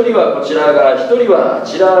は一人はこちら側、一人はあ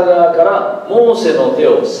ちら側からモーセの手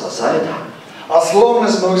を支えた。 As long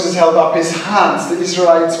as Moses held up his hands, the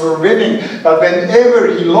Israelites were winning. But whenever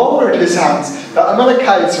he lowered his hands, the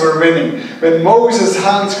Amalekites were winning. When Moses'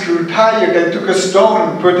 hands grew tired, they took a stone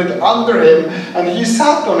and put it under him, and he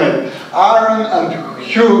sat on it. Aaron and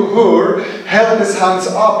Hur held his hands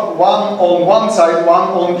up, one on one side, one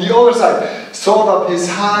on the other side, so that his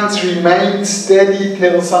hands remained steady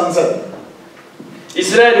till sunset. イ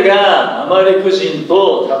スラエルがアマレク人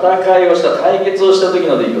と戦いをした、対決をした時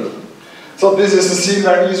の出来事。 So this is the scene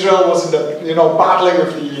where Israel was in the, battling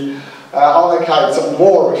with the Amalekites and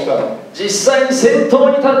war with them. 実際に先頭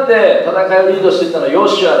に立って戦いをリードしていったのはヨ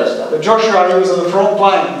シュアでした。 Joshua, he was on the front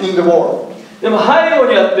line in the war. でも背後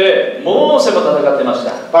にあってモーセも戦ってまし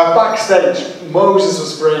た。 But backstage, Moses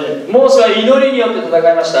was praying. モーセは祈りによって戦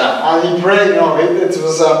いました。 And he prayed,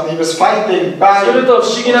 he was fighting by すると不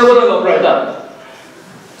思議なことが起こった。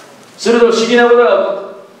すると不思議なことが起こっ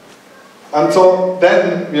た。 And so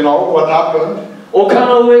then, what happened? 丘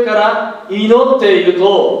の上から祈っている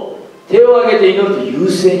と手を挙げて祈ると優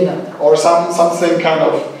勢になった。 Or something kind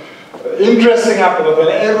of interesting happened.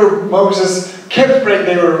 Whenever Moses kept praying,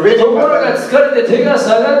 they were winning. ところが疲れて手が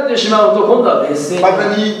下がってしまうと今度は劣勢にな But る。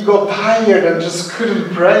 when he got tired and just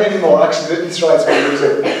couldn't pray anymore, actually the Israelites were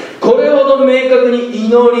losing. これほど明確に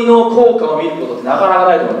祈りの効果を見ることってなかなか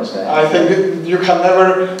ないと思いますね。 I think you can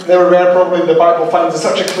never probably in the Bible find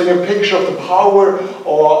such a clear picture of the power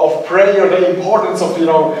of prayer, the importance of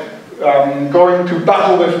going to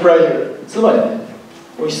battle with prayer. つまりね、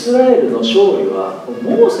イスラエルの勝利は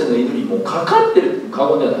モーセの祈りにもうかかってる過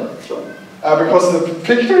言ではないでしょ。 Because the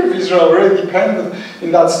victory of Israel really depended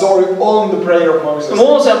in that story on the prayer of Moses.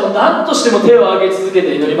 モーセはもう何としても手を挙げ続け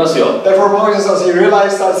て祈りますよ。 Therefore Moses, as he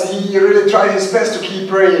realized that, he really tried his best to keep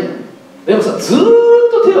praying. でもさ、ずーっ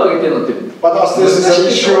と手を挙げてるのって But as this is an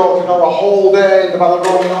issue of a whole day in the battle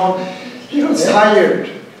going on, he was tired.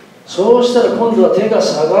 そうしたら今度は手が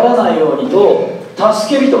下がらないようにと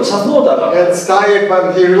助け人、サポーター He が gets tired,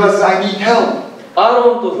 but he realizes, I need help. ア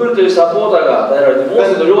ロンとフルというサポーターが与えられてモ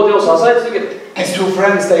ーセの両手を支え続けて His two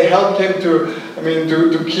friends, they helped him to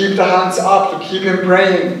keep the hands up, to keep him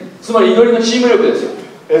praying. つまり祈りのチーム力ですよ。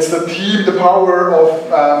 It's the power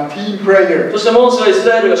of team prayer. そしてモーセはイス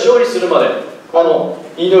ラエルが勝利するまでこの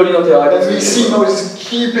祈りの手を挙げ And 続 we け see て Moses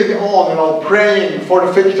keeping on, praying for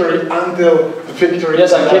the victory until the victory 皆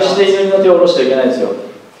is さん決して祈りの手を下ろしてはいけないですよ。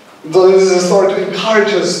 So this is a story to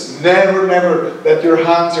encourage us, never let your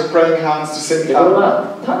praying hands to sink でこれ down.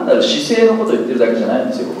 は単なる姿勢のことを言ってるだけじゃないん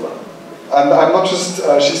ですよ、僕は。 And I'm not just,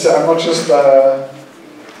 she said, I'm not just,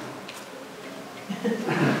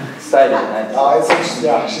 スタイルじゃないんです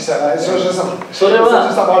よ。 she said, it's just それ about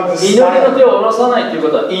は the 祈りの style. 手を下ろさないというこ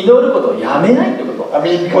とは祈ることをやめないということ。 I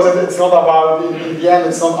mean, because it's not about, in the end,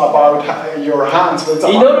 it's not about your hands, but it's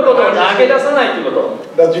祈ることを投げ出 about さないということ。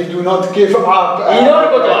 that you do not give up. 祈る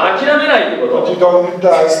ことを諦めないというこ But と。 you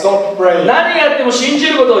don't stop praying. 何やっても信じ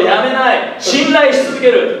ることをやめない。信頼し続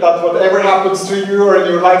ける。 That whatever happens to you or in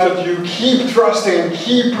your life, that you keep trusting and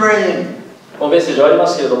keep praying. もうメッセージ終わりま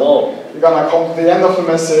すけれども、 We're gonna come to the end of the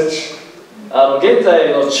message. 現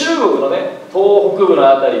在の中国のね、東北部の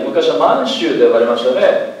あたり、昔は満州と呼ばれました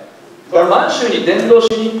ね。満州に伝道し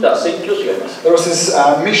に行った宣教師がいます。There was this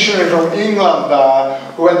missionary from England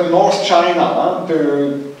who went to North China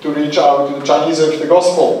to reach out to the Chinese with the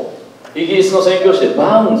gospel. イギリスの宣教師で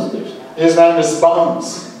バウンズという人。His name is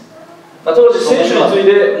Bounds. 当時、聖書につい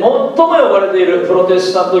て最も呼ばれているプロテ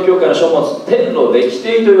スタント教会の書物、天路歴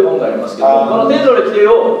定という本がありますけども、この天路歴定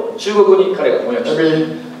を中国に彼が翻訳していま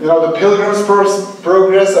す。You know, the Pilgrim's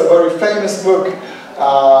Progress, a very famous book,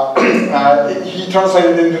 he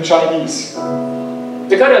translated into Chinese.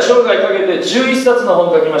 で彼は生涯かけて11冊の本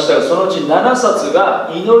を書きましたが、そのうち7冊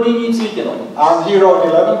が祈りについての本。And he wrote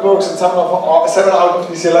 11 books, and 7 out of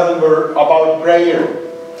these 11 were about prayer.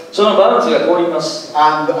 そのバウンズがこう言います。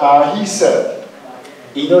And he said,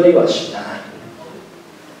 祈りは死なな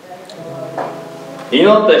い。祈っ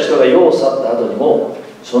た人が世を去った後にも、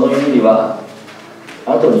その祈りは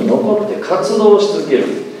後に残って活動し続ける。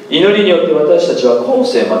祈りによって私たちは後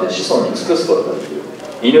世まで子孫に尽くすことができる。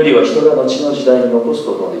祈りは人が後の時代に残す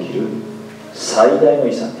ことができる最大の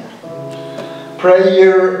遺産である。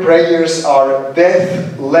Prayers are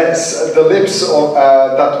deathless. The lips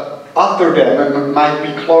that utter them might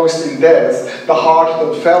be closed in death. The heart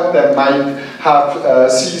that felt them might have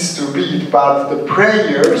ceased to beat. But the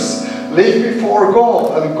prayers live before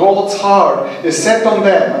God, and God's heart is set on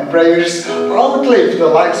them. And prayers outlive the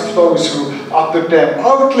lives of those who utter them,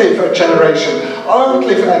 outlive a generation,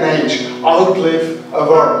 outlive an age, outlive a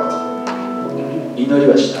world. 祈り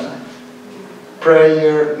は死なない。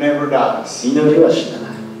Prayer never dies. 祈りは死な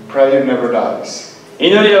ない。Prayer never dies. 祈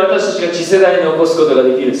りは私たちが次世代に残すことが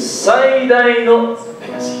できる最大のレ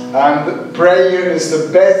ガシー。And prayer is the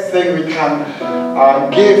best thing we can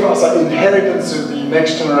give as an inheritance to the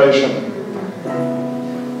next generation.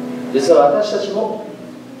 実は私たちも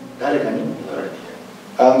誰かに祈られている。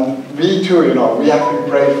And we too, you know, we have been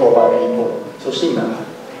prayed for by people. そして今、And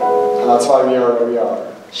that's why we are where we are.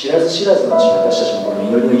 知らず知らずのうちに私たちもこの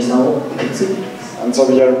祈りの遺産を受け継いでいるんです。And so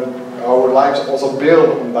our lives also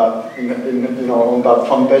build on that, you know, on that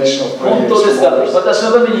foundation of prayer. 本当ですか？私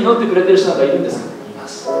のために祈ってくれている人なんかいるんですか？いま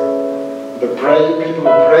す。The people who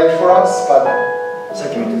pray for us, but さ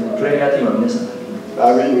っきも言ったプレイヤーティームの皆さんが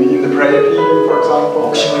いる。in the prayer team, for example,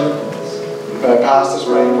 牧師も祈っています。pastors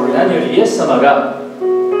praying for you. 何よりイエス様が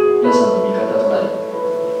皆さんの味方となり、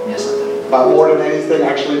皆さんの But more than anything,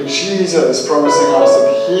 actually, Jesus is promising us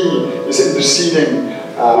that He is interceding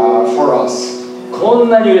for us. こん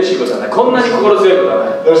なに嬉しいことはない。こんなに心強いことは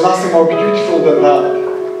ない。There's nothing more beautiful than that.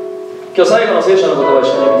 今日最後の聖書の言葉を一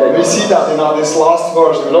緒に読みたいと思い We ます。 see that in this last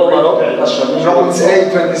verse. ローマの8章 Romans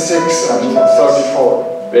 8:26 and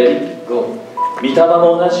 34. Ready? Go. 御霊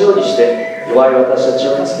も同じようにして弱い私たち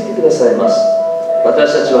を助けてくださいます。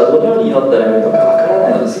私たちはどのように祈ったらよいのかわから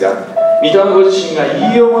ないのですが、御霊ご自身が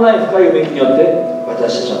言いようもない深い恵みによって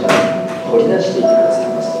私たちのために掘り出していてください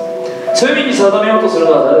ます。罪に定めようとする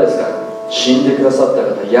のは誰ですか？死んでくださった方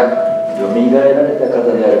やよみがえられた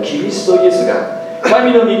方であるキリストイエスが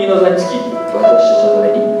神の右の座につき私たちのた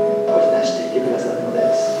めに掘り出していてくださるので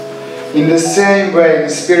す。In the same way,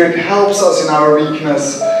 the Spirit helps us in our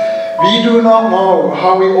weakness. We do not know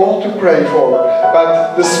how we ought to pray for,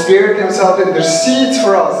 but the Spirit Himself intercedes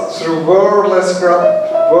for us through wordless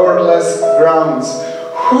grounds.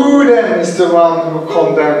 Who then is the one who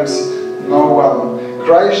condemns? No one.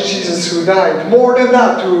 Christ Jesus, who died, more than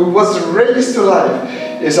that, who was raised to life,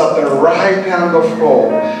 is at the right hand of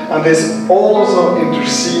God and is also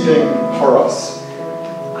interceding for us.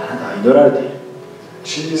 あなたは祈られている。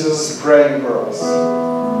Jesus is praying for us.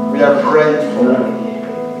 We are prayed 祈られ for. ている。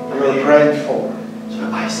 You are prayed for. それ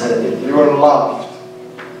は愛されている。 You are loved.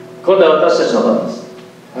 今度は私たちの番です。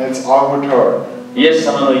 And it's our turn イエス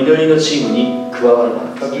様の祈りのチームに加わる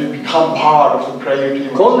番です。 that we become part of the prayer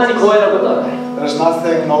team. こんなに光栄なことはない。 There's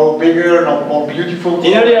nothing no bigger, no more beautiful 祈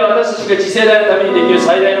りは私たちが次世代のためにできる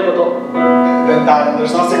最大のこと。 than that.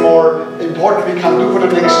 There's nothing more important we can do for the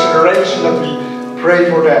next generation that we pray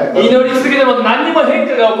for them. 祈り続けても何にも変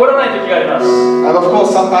化が起こらない時があります。 And of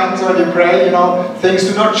course, sometimes when you pray, you know, things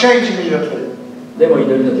do not change immediately. でも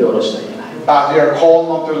祈りの手を下ろしてはいけない。 But we are called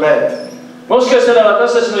not to let. もしかしたら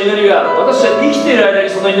私たちの祈りが私たちが生きている間に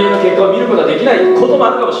その祈りの結果を見ることができないこともあ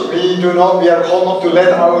るかもしれない。 We are called not to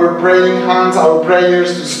let our praying hands, our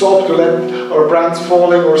prayers to stop, to let our brands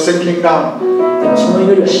falling or sinking down. でもその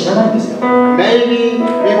祈りは死なないんですよ。 Maybe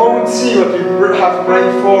we won't see what we have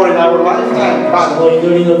prayed for in our lifetime. その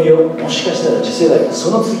祈りの実をもしかしたら次世代が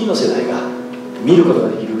その次の世代が見ることが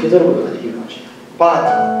できる、受け取ることができるかもしれない。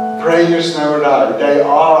But prayers never die. They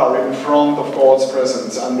are in front of God's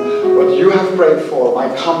presence. And what you have prayed for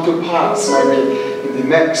might come to pass maybe in the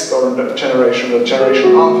next or the generation after that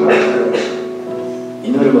generation.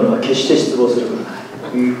 祈る者は決して失望することがない。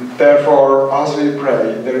Therefore, as we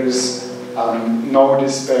pray, there is no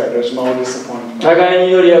despair, there's no disappointment. 互い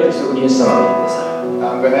に祈り合うとそこにイエス様がいてくださる。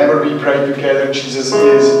And whenever we pray together, Jesus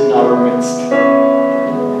is in our midst. だ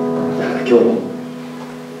から今日も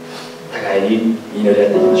互いに祈り合っ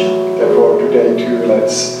ていきましょう。Therefore, today too,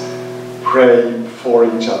 let's pray for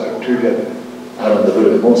each other together. アロンとブ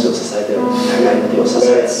ルがモーセを支えている互いの手を支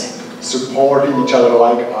えて support each other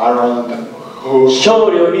like Aaron and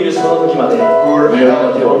勝利を見るその時まで祈り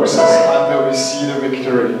の手を下ろさない。until we see the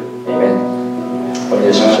victory. Amen。お願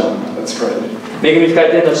いしましょう。Let's pray. 恵み深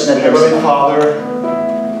い天の父なる神様。 Heavenly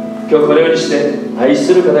Father, 今日このようにして愛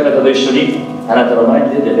する方々と一緒にあなたの前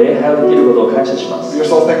に出て礼拝をできることを感謝します。 we are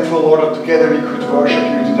so thankful, Lord, that together we could worship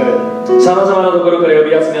you today. さまざまなところから呼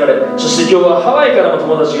び集められ、そして今日はハワイからも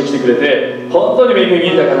友達が来てくれて、本当に恵み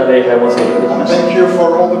豊かな礼拝を持つことができ And ました。 thank you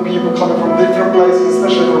for all the people coming from different places,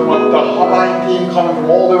 especially from the Hawaiian team coming from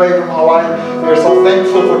all the way from Hawaii. We are so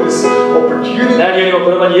thankful for this opportunity 何よりも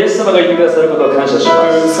この場にイエス様がいてくださることを感謝しま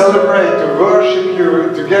to す。 celebrate, to worship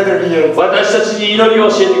you together here. 私たちに祈りを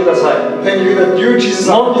教えてください。 Thank you that you, Jesus,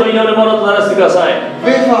 もっと祈るものとならせてください。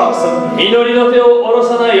 with us. And 祈りの手を下ろ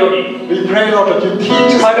さないように、 we pray, Lord, that you teach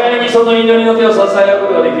us 互いにその祈りの手を支え合う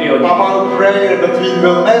ことができるように。 about prayer, that we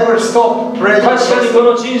will never stop praying. 確かにこ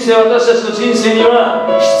の人生、私たちの人生には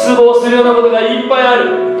失望するようなことがいっぱいあ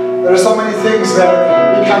る。 There are so many things where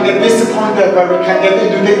we can get disappointed, where we can get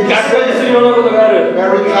into がっかりす despair, るようなことがある。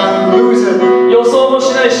 where we can lose it. 予想も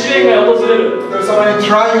しない試練が訪れる。 There are so many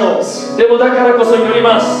trials. でもだからこそ祈り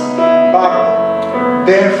ます。 But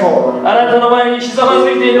therefore, あなたの前にひざま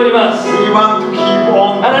ずいて祈ります。 we want to keep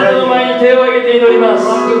on あなたの praying. 前に手を挙げて祈りま We す。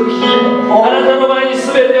 want to keep あ on なたの前に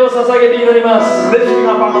全てを捧げて祈ります。 lifting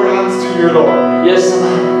up our hands to you, Lord. イエス様、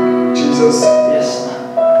 Jesus, イエス様、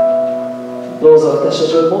どうぞ私た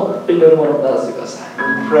ちをもっと祈るものとならせてください。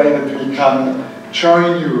 we pray that we can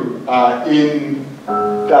join you in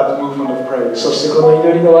that movement of praise. そしてこの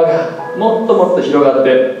祈りの輪がもっともっと広がっ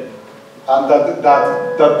て、 And that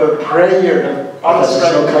the prayer that 私 us た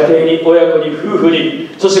ちの praying 家庭に、親子に、夫婦に、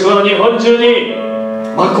そしてこの日本中に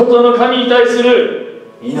誠の神に対する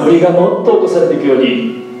祈りがもっと起こされていくよう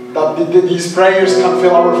に、 that these prayers can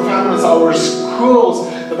fill our families, our schools,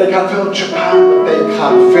 that they can fill Japan, that they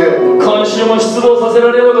can fill. 今週も失望させら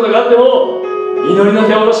れるようなことがあっても祈りの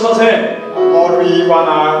手を下ろしません。 Lord, we want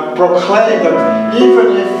to proclaim that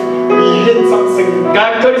even if we hit something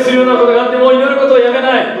がっかりするようなことがあっても祈ることをやめ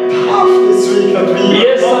ない。 tough this week, that イ we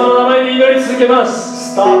エス様の名前で祈り続けま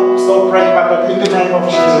す。 stop praying, but that in the name of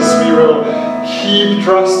Jesus we will keep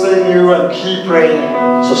trusting you and keep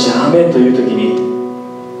praying. そしてアーメンという時に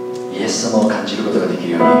イエス様を感じることができ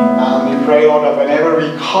るように、 And we pray, Lord, that whenever we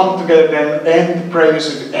come together and end prayers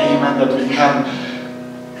with Amen, that we can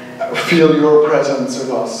feel your presence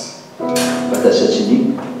with us. 私たち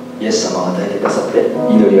にイエス様を与えてくださって、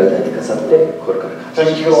祈りを与えてくださって、心から感謝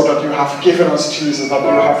Thank し you, ま Lord, す。 that you have given us Jesus, that you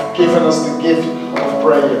have given us the gift of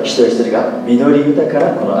prayer. 一人一人が実り豊か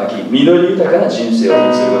なこの秋、実り豊かな人生を手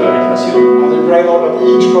にすることができますように。 And we pray, Lord, that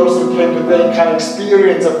each person who came today can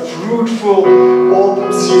experience a fruitful autumn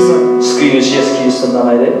season. 救い主イエスキリストの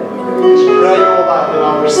名前でお祈りいたし We pray all that in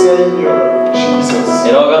our Savior, Jesus. ます。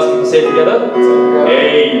And all God's people say together,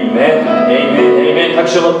 Amen, Amen, Amen. 拍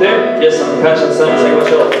手を持ってイエス様に感謝と賛美を捧げま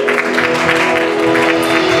しょう。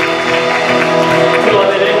今日は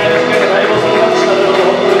ね、礼拝の時間がだいぶ遅くなってしまったので、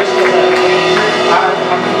本当に許してください。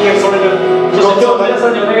 I'm here, sorry that そして今日皆さ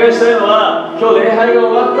んにお願いしたいのは、今日礼拝が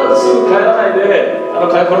終わった後すぐ帰らないで、こ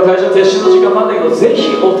の会場撤収の時間もあったけど、ぜ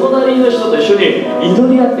ひお隣の人と一緒に祈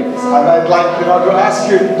り合ってください。 And I'd like to ask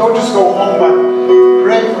you, don't just go home, but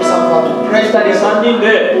pray for somebody. Pray 2 for 人3人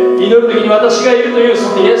で祈る時に私がいるというそ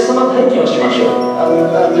のイエス様体験をしましょう。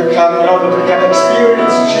 And you can, that we can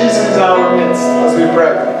experience Jesus in our midst as we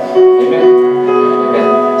pray.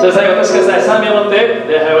 Amen. それでは最後、お立ちください。賛美を持って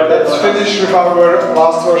礼拝を終わりたいと Let's 思います。 finish with our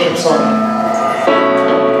last worship song.